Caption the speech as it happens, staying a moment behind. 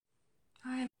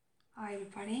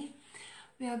everybody.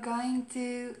 We are going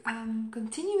to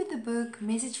continue with the book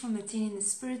Message from the Teen in the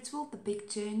Spirit World, The Big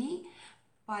Journey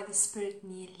by the Spirit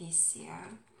Neio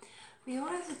Lucio. We are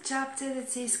at the chapter that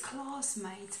says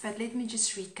classmates, but let me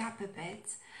just recap a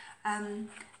bit.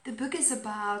 The book is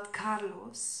about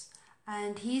Carlos,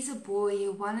 and he's a boy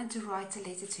who wanted to write a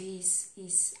letter to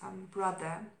his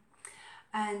brother.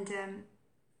 And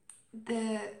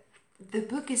the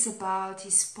book is about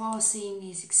his passing,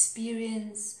 his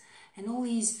experience, and all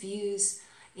his views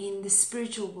in the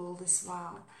spiritual world as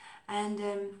well. And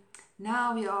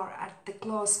now we are at the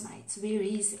classmates, where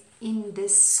he's in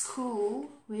this school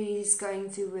where he's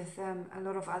going to with a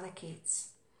lot of other kids.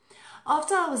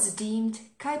 After I was deemed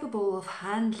capable of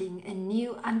handling a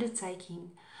new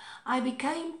undertaking, I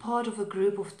became part of a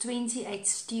group of 28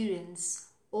 students,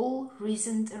 all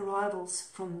recent arrivals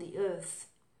from the earth.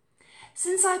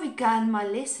 Since I began my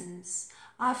lessons,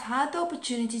 I've had the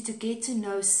opportunity to get to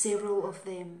know several of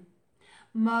them.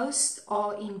 Most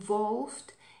are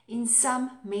involved in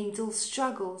some mental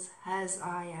struggles, as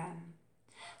I am.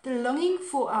 The longing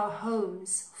for our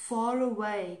homes far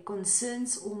away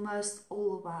concerns almost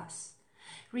all of us.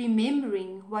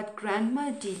 Remembering what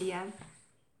Grandma Delia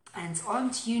and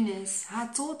Aunt Eunice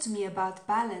had taught me about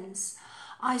balance,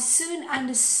 I soon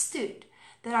understood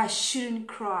that I shouldn't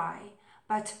cry,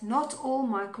 but not all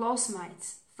my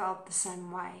classmates felt the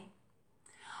same way.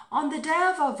 On the day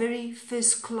of our very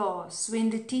first class, when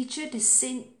the teacher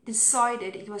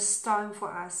decided it was time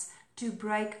for us to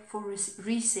break for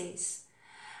recess,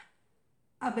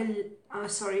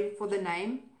 sorry for the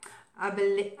name,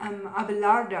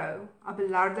 Abelardo,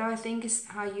 I think is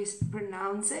how you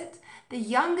pronounce it, the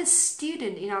youngest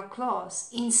student in our class,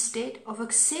 instead of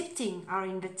accepting our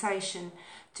invitation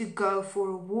to go for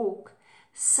a walk,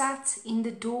 sat in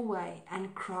the doorway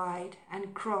and cried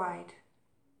and cried.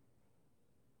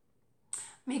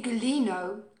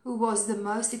 Miguelino, who was the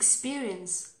most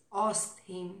experienced, asked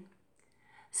him,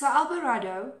 "So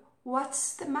Alvarado,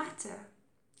 what's the matter?"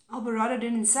 Alvarado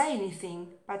didn't say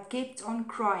anything, but kept on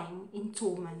crying in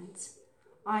torment.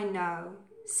 "I know,"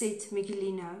 said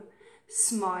Miguelino,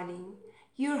 smiling.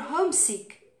 "You're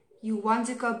homesick. You want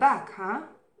to go back, huh?"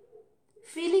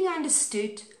 Feeling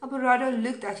understood, Alvarado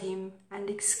looked at him and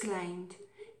exclaimed,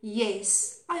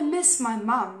 "Yes, I miss my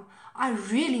mum. I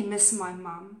really miss my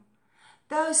mum."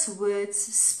 Those words,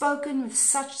 spoken with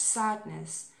such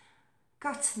sadness,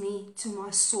 cut me to my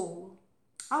soul.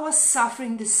 I was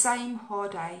suffering the same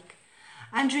heartache,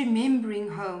 and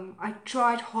remembering home, I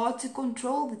tried hard to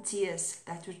control the tears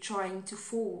that were trying to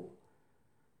fall.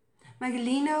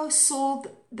 Miguelino saw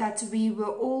that we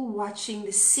were all watching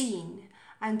the scene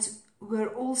and were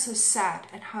also sad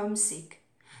and homesick.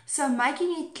 So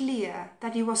making it clear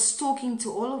that he was talking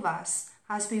to all of us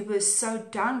as we were so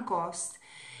downcast,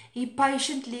 he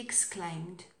patiently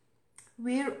exclaimed,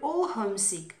 "We're all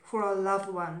homesick for our loved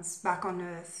ones back on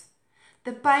earth.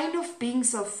 The pain of being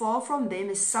so far from them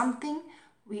is something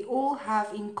we all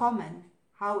have in common.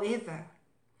 However,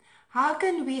 how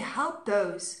can we help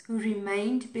those who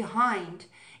remained behind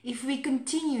if we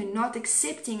continue not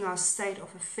accepting our state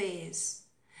of affairs?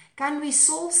 Can we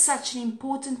solve such an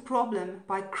important problem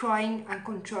by crying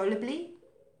uncontrollably?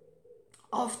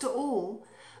 After all,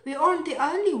 we aren't the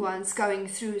only ones going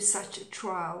through such a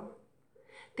trial.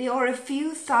 There are a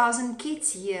few thousand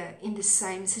kids here in the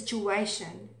same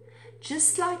situation.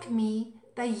 Just like me,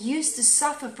 they used to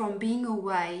suffer from being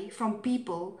away from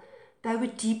people they were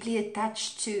deeply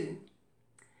attached to.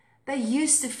 They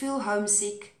used to feel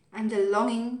homesick and a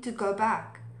longing to go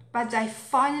back, but they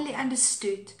finally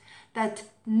understood that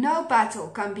no battle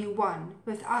can be won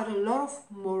without a lot of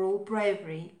moral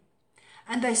bravery.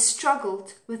 And they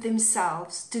struggled with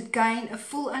themselves to gain a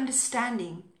full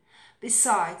understanding.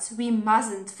 Besides, we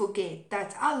mustn't forget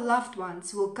that our loved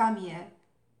ones will come here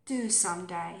too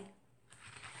someday.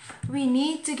 We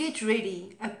need to get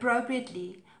ready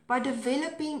appropriately by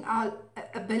developing our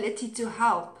ability to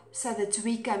help so that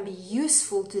we can be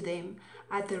useful to them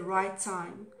at the right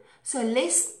time. So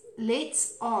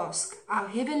let's ask our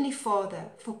Heavenly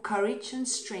Father for courage and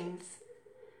strength.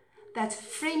 That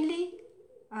friendly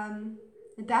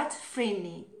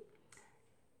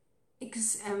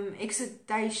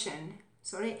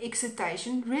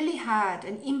exhortation really had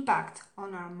an impact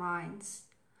on our minds.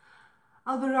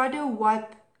 Alvarado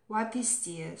wiped his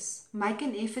tears, made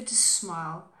an effort to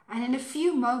smile, and in a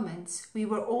few moments we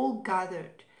were all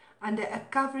gathered under a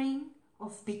covering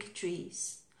of big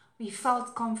trees. We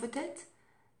felt comforted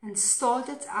and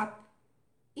started up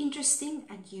interesting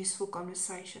and useful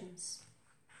conversations.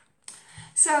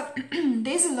 So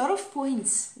there's a lot of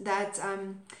points that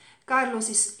Carlos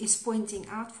is pointing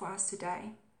out for us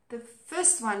today. The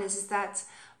first one is that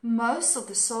most of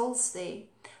the souls there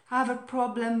have a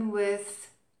problem with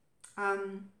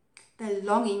the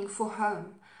longing for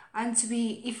home. And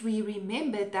if we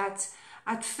remember that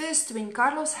at first, when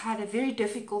Carlos had a very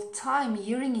difficult time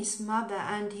hearing his mother,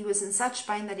 and he was in such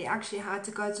pain that he actually had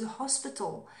to go to the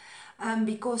hospital,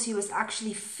 because he was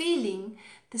actually feeling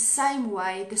the same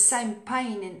way, the same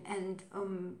pain,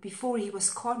 and before he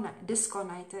was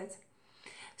disconnected.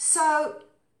 So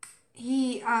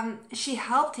she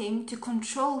helped him to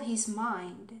control his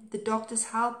mind. The doctors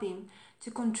helped him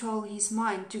to control his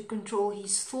mind, to control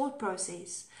his thought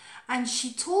process. And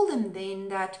she told him then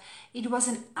that it was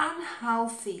an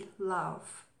unhealthy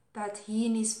love that he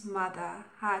and his mother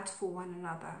had for one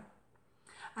another,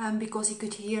 because he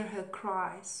could hear her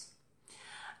cries.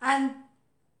 And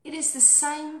it is the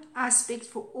same aspect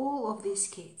for all of these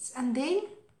kids. And then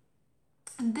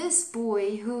this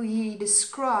boy who he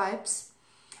describes,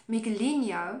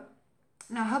 Miguelinho,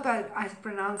 and I hope I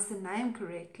pronounced the name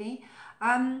correctly,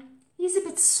 he's a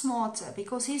bit smarter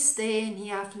because he's there and he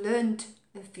have learned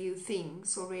a few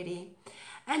things already.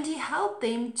 And he helped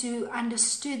them to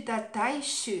understood that they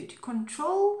should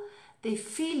control their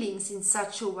feelings in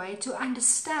such a way to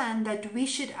understand that they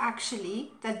should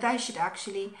actually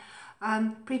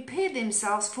prepare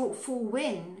themselves for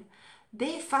when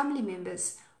their family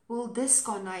members will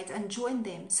disconnect and join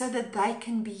them, so that they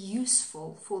can be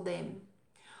useful for them.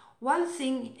 One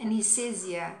thing, and he says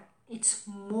here, it's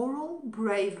moral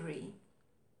bravery.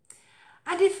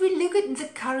 And if we look at the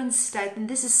current state, and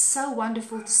this is so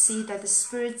wonderful to see that the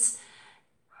spirits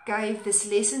gave this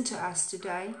lesson to us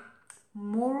today,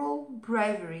 moral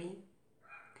bravery.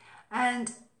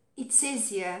 And it says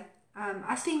here,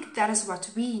 I think that is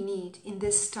what we need in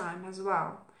this time as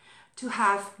well, to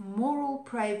have moral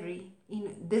bravery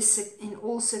in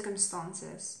all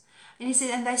circumstances. And he said,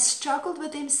 and they struggled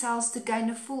with themselves to gain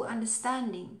a full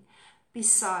understanding.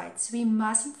 Besides, we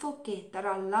mustn't forget that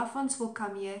our loved ones will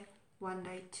come here one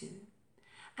day too.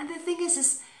 And the thing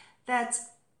is that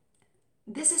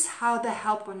this is how they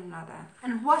help one another.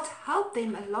 And what helped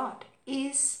them a lot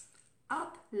is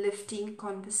uplifting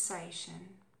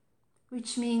conversation,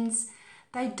 which means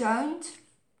they don't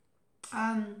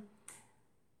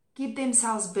keep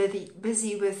themselves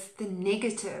busy with the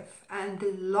negative and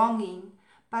the longing,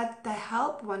 but they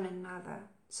help one another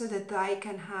so that they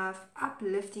can have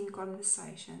uplifting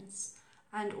conversations,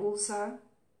 and also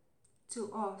to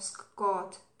ask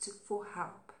God for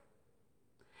help.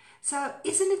 So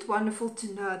isn't it wonderful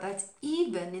to know that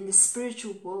even in the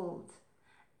spiritual world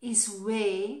is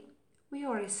where we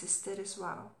are assisted as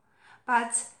well,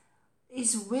 but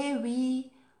is where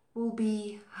we will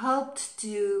be helped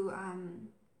to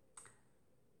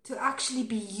actually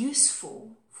be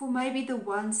useful for maybe the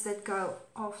ones that go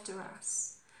after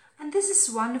us. And this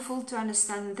is wonderful to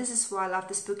understand, and this is why I love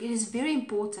this book. It is very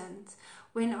important.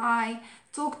 When I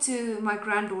talk to my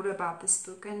granddaughter about this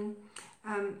book and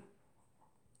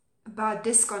about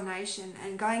discarnation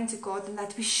and going to God, and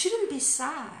that we shouldn't be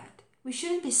sad. We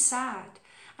shouldn't be sad.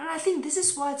 And I think this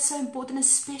is why it's so important,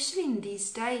 especially in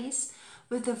these days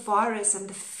with the virus and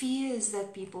the fears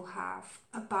that people have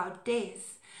about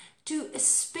death, to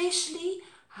especially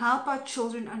help our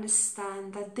children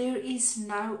understand that there is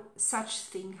no such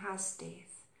thing as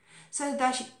death. So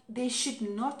that there should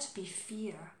not be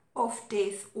fear of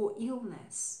death or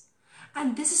illness.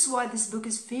 And this is why this book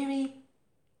is very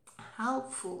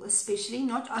helpful, especially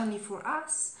not only for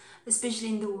us, especially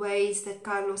in the ways that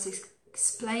Carlos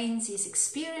explains his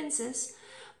experiences,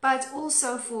 but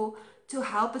also to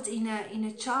help it in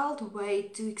a child way,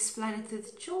 to explain it to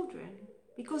the children,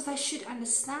 because they should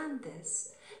understand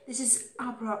this. This is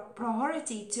our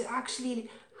priority, to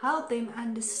actually help them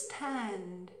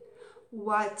understand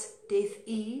what death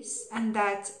is, and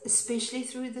that especially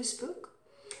through this book,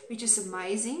 which is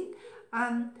amazing,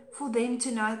 for them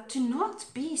to not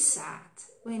be sad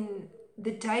when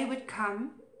the day would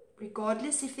come,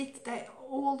 regardless if they're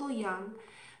old or young,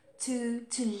 to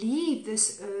leave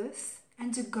this earth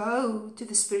and to go to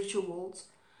the spiritual world,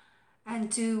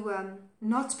 and to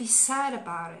not be sad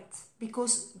about it,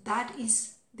 because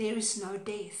there is no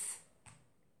death.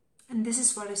 And this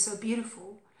is what is so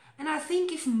beautiful. And I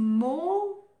think if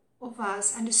more of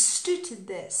us understood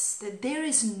this, that there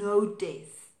is no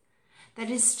death, that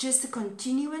is just a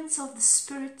continuance of the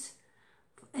spirit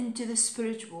into the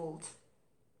spirit world,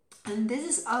 and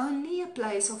this is only a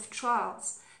place of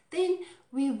trials, then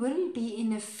we wouldn't be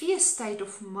in a fear state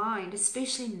of mind,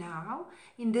 especially now,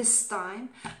 in this time,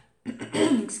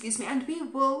 excuse me, and we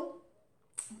will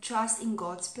trust in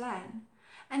God's plan.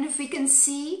 And if we can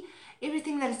see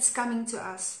everything that is coming to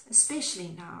us,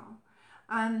 especially now,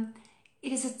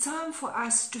 it is a time for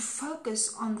us to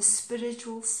focus on the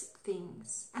spiritual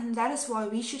things. And that is why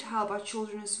we should help our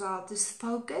children as well to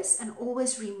focus and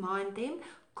always remind them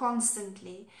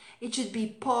constantly. It should be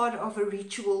part of a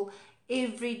ritual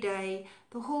every day,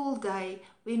 the whole day,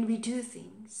 when we do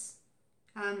things,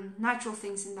 natural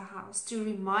things in the house, to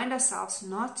remind ourselves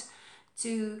not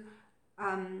to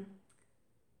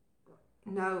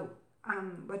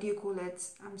what do you call it?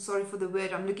 I'm sorry for the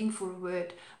word, I'm looking for a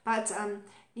word. But,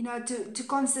 to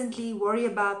constantly worry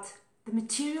about the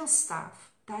material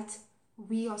stuff, that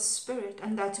we are spirit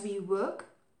and that we work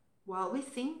while we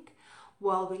think,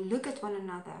 while we look at one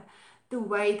another, the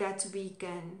way that we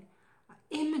can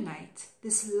emanate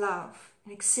this love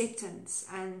and acceptance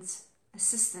and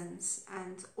assistance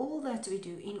and all that we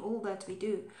do in all that we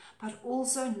do, but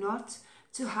also not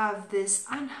to have this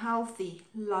unhealthy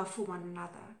love for one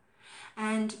another,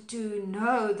 and to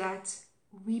know that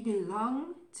we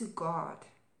belong to God.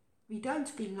 We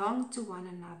don't belong to one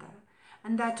another,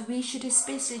 and that we should,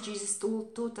 especially Jesus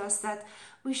taught us that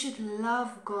we should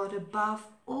love God above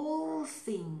all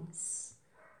things.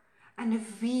 And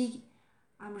if we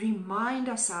remind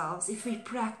ourselves, if we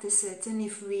practice it, and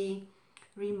if we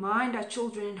remind our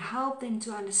children and help them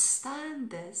to understand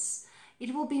this,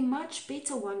 it will be much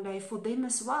better one day for them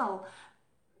as well,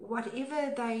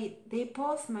 whatever their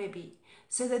path may be,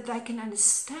 so that they can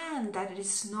understand that it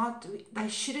is not, they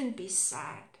shouldn't be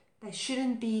sad. They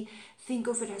shouldn't think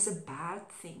of it as a bad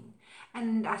thing.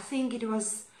 And I think it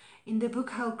was in the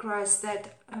book Hail Christ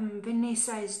that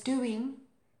Vanessa is doing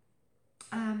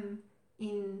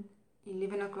in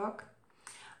 11 o'clock,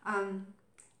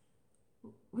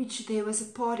 which there was a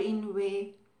part in where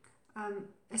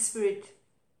a spirit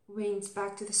went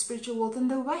back to the spiritual world, and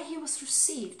the way he was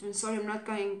received, I'm sorry,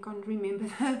 can't remember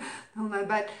the whole name,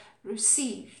 but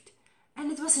received,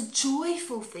 and it was a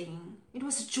joyful thing. It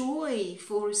was joy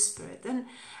for a spirit, and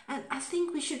I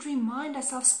think we should remind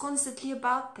ourselves constantly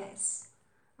about this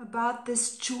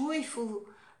joyful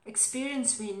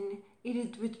experience when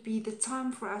it would be the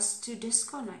time for us to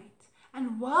disconnect,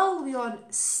 and while we are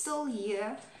still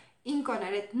here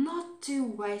incarnated, not to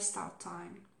waste our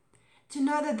time, to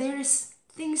know that there is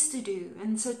things to do,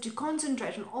 and so to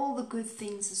concentrate on all the good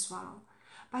things as well,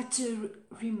 but to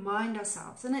remind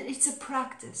ourselves. And it's a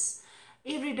practice,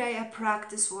 every day a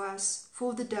practice was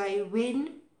for the day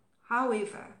when,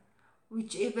 however,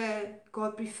 whichever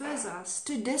God prefers us,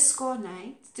 to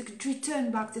disconnect, to return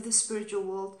back to the spiritual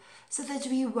world, so that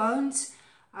we won't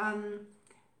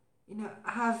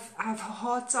have a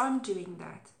hard time doing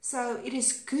that. So it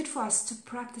is good for us to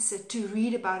practice it, to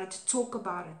read about it, to talk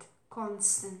about it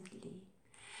constantly.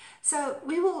 So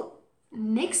we will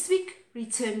next week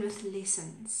return with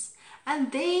lessons.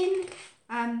 And then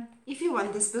if you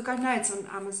want this book, I know it's on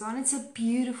Amazon. It's a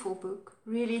beautiful book.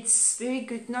 Really, it's very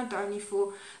good, not only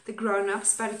for the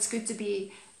grown-ups, but it's good to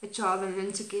be a child and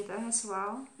learn together as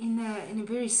well, in a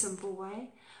very simple way.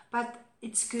 But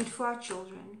it's good for our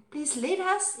children. Please let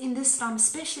us, in this time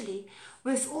especially,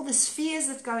 with all the fears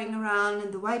that's going around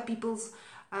and the way people's,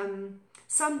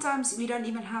 sometimes we don't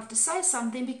even have to say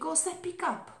something because they pick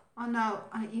up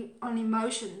on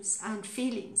emotions and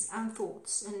feelings and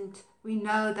thoughts, and we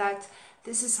know that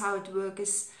this is how it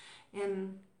works,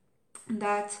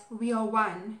 that we are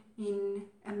one in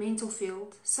a mental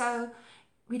field. So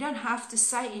we don't have to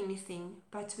say anything,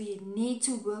 but we need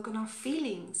to work on our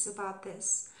feelings about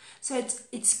this. So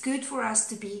it's good for us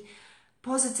to be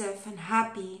positive and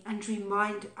happy, and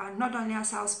remind not only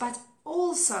ourselves but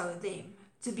also them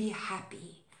to be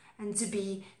happy and to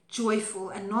be joyful,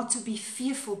 and not to be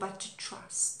fearful but to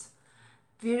trust.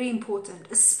 Very important,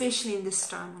 especially in this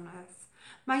time on earth.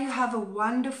 May you have a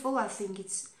wonderful, I think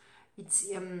it's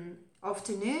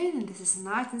afternoon and this is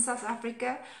night in South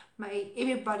Africa. May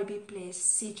everybody be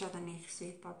blessed. See each other next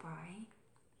week. Bye bye.